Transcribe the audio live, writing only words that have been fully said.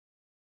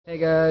Hey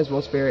guys,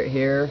 Will Spirit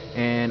here,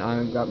 and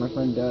I've got my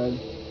friend Doug.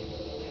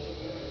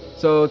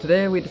 So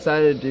today we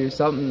decided to do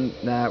something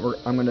that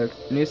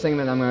new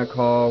segment I'm gonna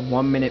call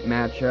 1 minute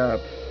matchup,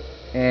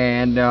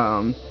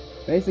 and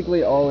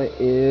basically all it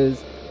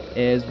is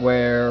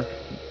where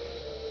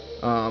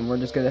we're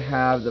just gonna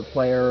have the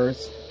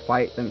players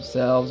fight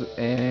themselves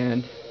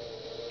and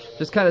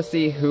just kind of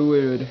see who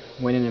would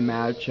win in a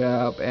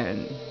matchup,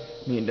 and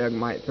me and Doug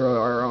might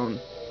throw our own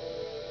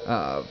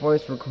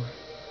voice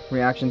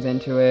reactions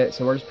into it.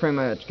 So we're just pretty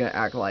much gonna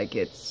act like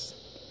it's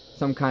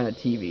some kind of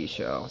TV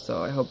show.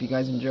 So I hope you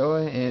guys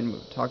enjoy, and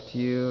we'll talk to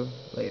you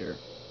later.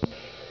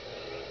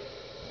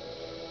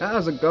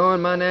 How's it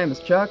going? My name is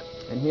Chuck,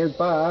 and here's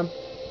Bob.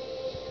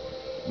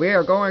 We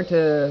are going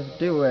to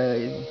do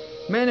a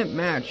minute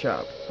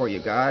matchup for you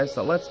guys.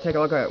 So let's take a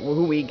look at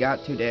who we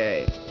got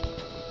today.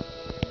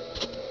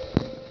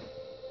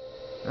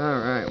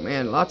 Alright,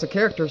 man, lots of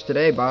characters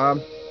today,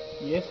 Bob.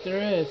 Yes,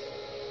 there is.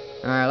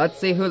 Alright, let's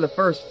see who the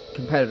first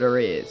competitor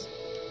is.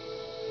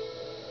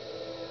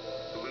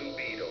 Blue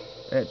Beetle.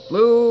 It's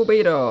Blue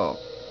Beetle.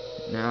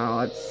 Now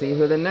let's see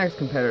who the next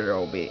competitor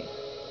will be.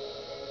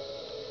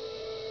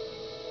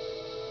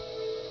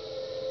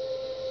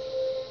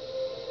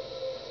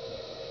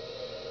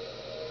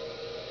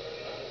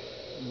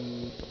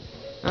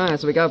 Alright,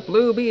 so we got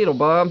Blue Beetle,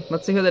 Bob.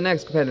 Let's see who the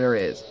next competitor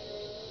is.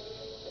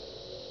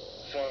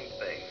 Swamp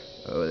Thing.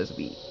 Oh, this will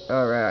be...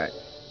 Alright.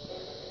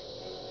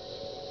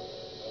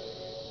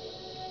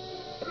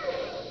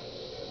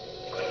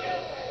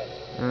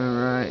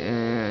 Alright,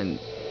 and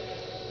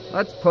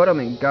let's put them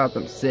in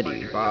Gotham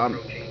City, Bob.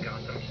 Approaching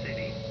Gotham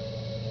City.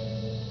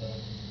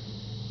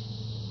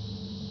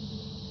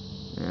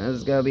 Now, this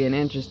is gonna be an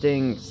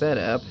interesting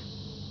setup.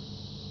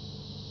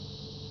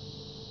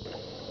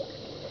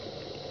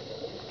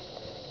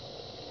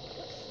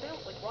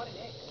 Smells like rotten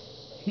eggs.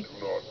 Do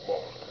not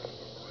mock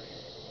the grave.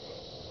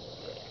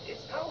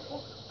 It's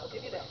powerful. I'll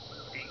give you that.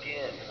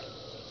 Begin.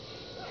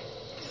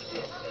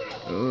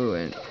 Ooh,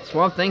 and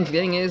Swamp Thing's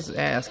getting his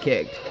ass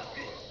kicked.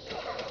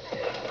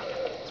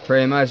 It's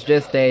pretty much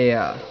just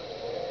a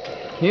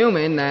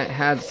human that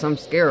has some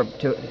scarab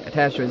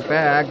attached to his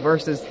back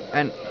versus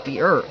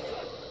the Earth.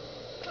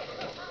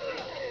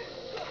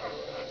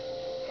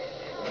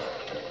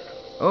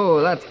 Oh,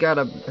 that's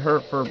gotta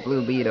hurt for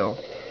Blue Beetle.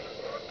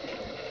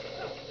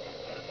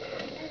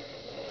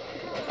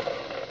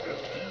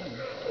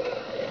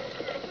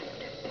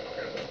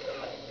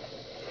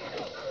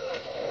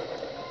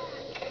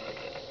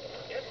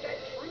 Guess that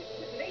truce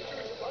with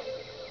nature is above.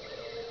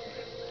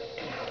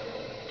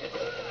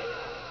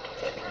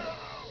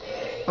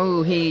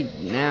 Oh, he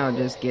now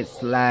just gets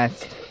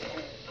sliced.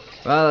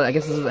 Well, I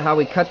guess this is how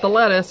we cut the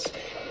lettuce.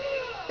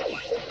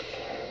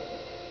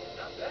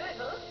 Not bad,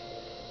 huh?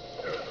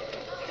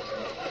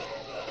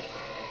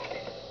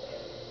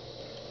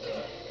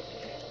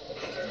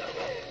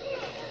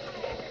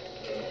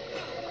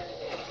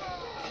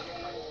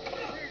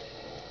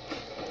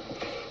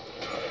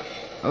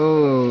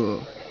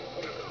 Oh,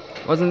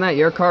 wasn't that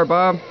your car,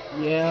 Bob?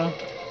 Yeah.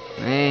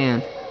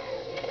 Man.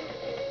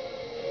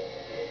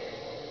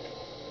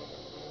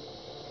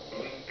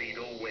 Blue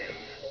Beetle wins.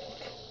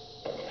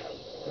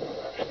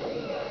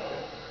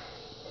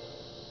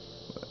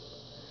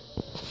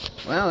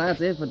 Well,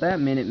 that's it for that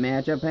minute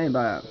matchup, hey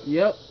Bob?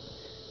 Yep.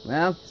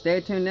 Well,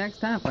 stay tuned next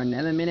time for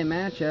another minute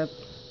matchup.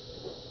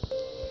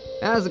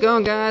 How's it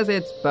going, guys?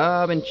 It's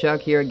Bob and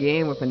Chuck here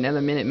again with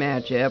another minute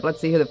matchup. Let's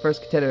see who the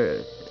first contender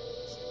is.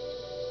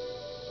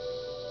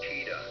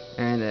 Cheetah.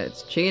 And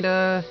it's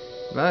Cheetah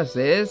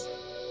versus...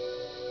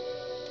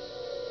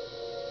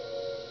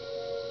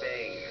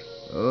 Bang.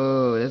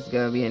 Oh, this is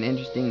gonna be an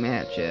interesting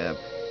matchup.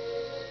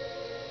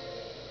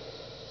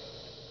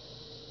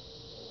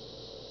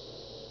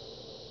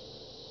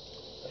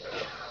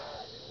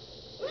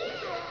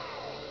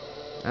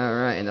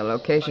 Alright, and the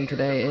location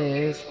today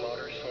is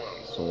Slaughter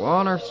Swamp.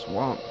 Slaughter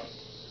Swamp.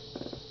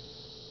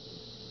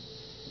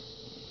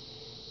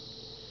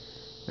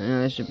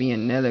 This should be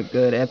another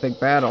good epic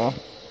battle.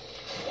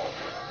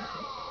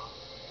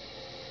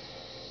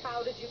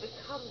 How did you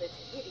become this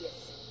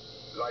hideous?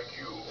 Like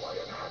you, I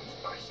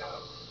enhanced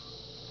myself.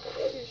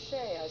 Touche,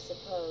 I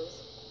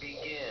suppose.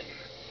 Begin.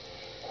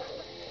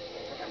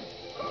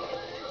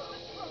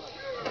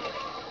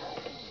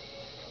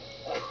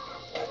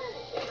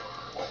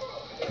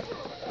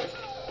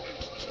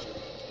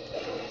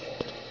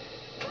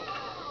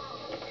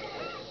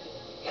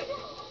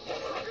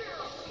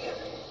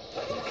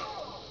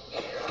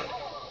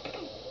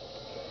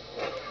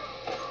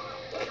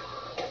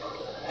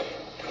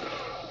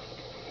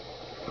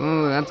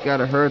 Ooh, that's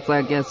gotta hurt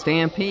like a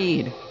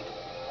stampede.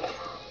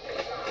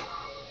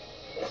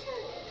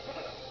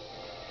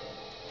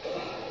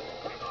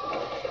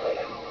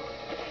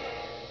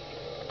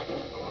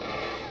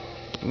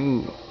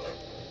 Ooh.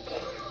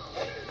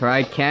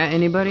 Fried cat,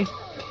 anybody?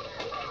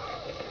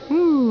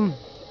 Ooh.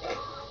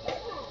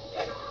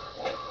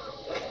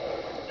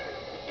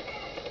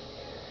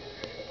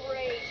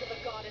 Pray to the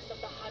goddess of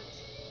the hunt.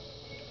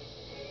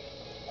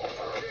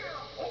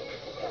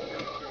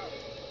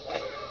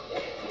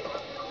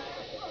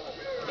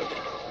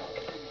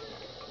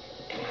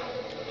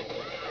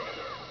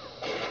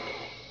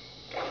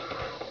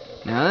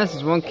 Now this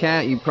is one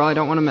cat you probably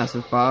don't want to mess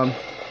with, Bob.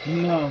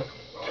 No.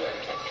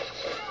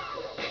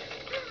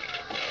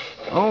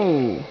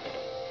 Oh.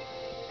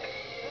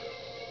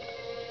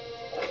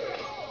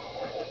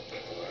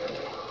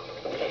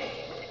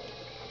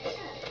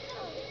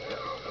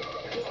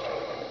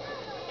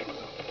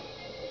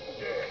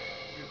 Dare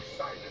you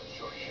silence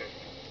your shame.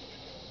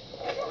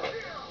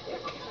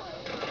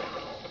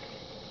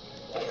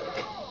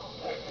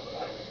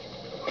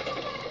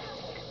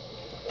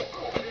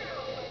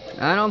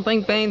 I don't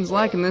think Bane's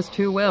liking this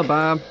too well,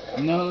 Bob.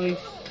 No, he's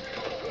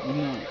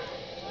not.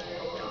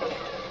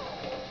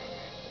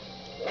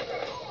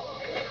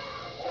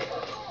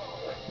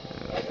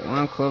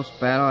 One close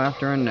battle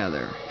after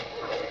another.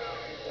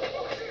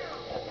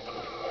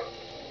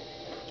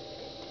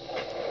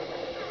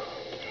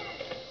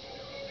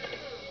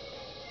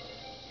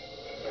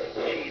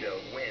 Cheetah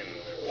wins.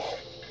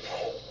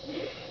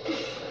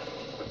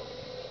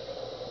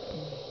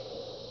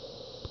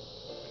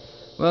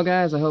 Well,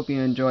 guys, I hope you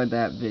enjoyed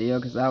that video,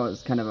 because that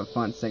was kind of a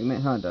fun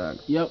segment, huh, Doug?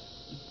 Yep.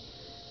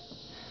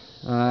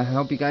 I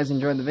hope you guys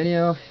enjoyed the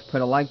video.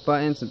 Put a like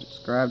button,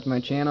 subscribe to my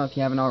channel if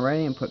you haven't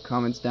already, and put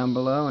comments down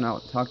below, and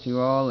I'll talk to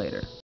you all later.